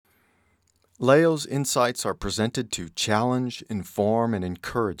Leo's insights are presented to challenge, inform, and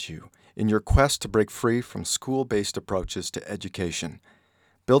encourage you in your quest to break free from school-based approaches to education.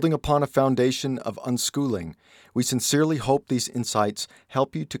 Building upon a foundation of unschooling, we sincerely hope these insights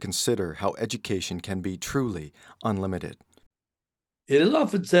help you to consider how education can be truly unlimited. It is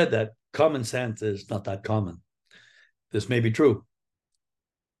often said that common sense is not that common. This may be true,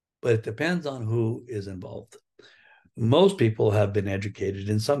 but it depends on who is involved. Most people have been educated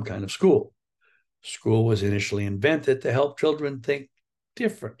in some kind of school. School was initially invented to help children think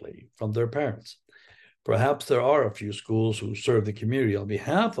differently from their parents. Perhaps there are a few schools who serve the community on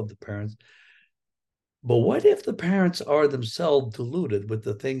behalf of the parents, but what if the parents are themselves deluded with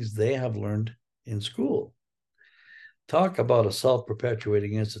the things they have learned in school? Talk about a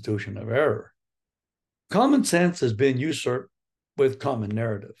self-perpetuating institution of error. Common sense has been usurped with common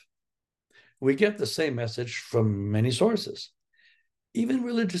narrative. We get the same message from many sources. Even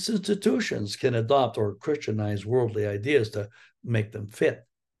religious institutions can adopt or Christianize worldly ideas to make them fit.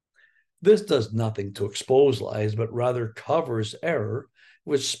 This does nothing to expose lies, but rather covers error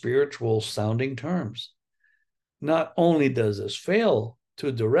with spiritual sounding terms. Not only does this fail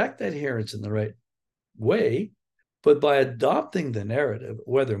to direct adherence in the right way, but by adopting the narrative,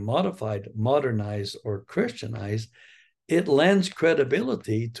 whether modified, modernized, or Christianized, it lends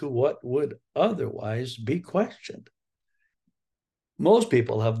credibility to what would otherwise be questioned. Most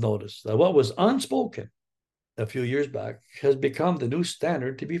people have noticed that what was unspoken a few years back has become the new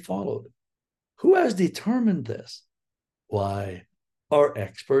standard to be followed. Who has determined this? Why, our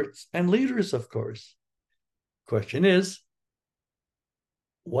experts and leaders, of course. Question is,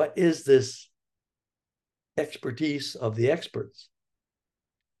 what is this expertise of the experts?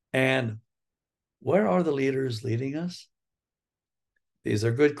 And where are the leaders leading us? These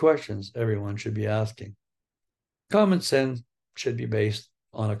are good questions everyone should be asking. Common sense should be based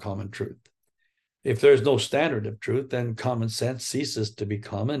on a common truth. If there's no standard of truth, then common sense ceases to be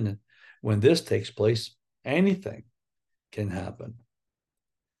common. And when this takes place, anything can happen.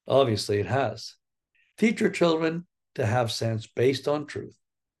 Obviously, it has. Teach your children to have sense based on truth.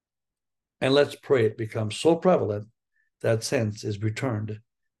 And let's pray it becomes so prevalent that sense is returned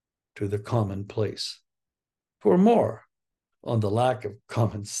to the commonplace. For more on the lack of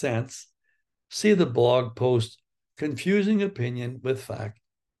common sense, see the blog post Confusing Opinion with Fact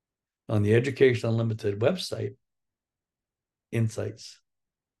on the Education Unlimited website, Insights.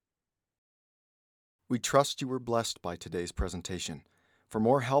 We trust you were blessed by today's presentation. For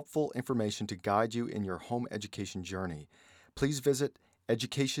more helpful information to guide you in your home education journey, please visit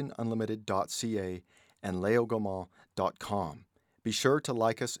educationunlimited.ca and leogaumont.com. Be sure to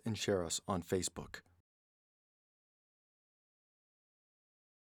like us and share us on Facebook.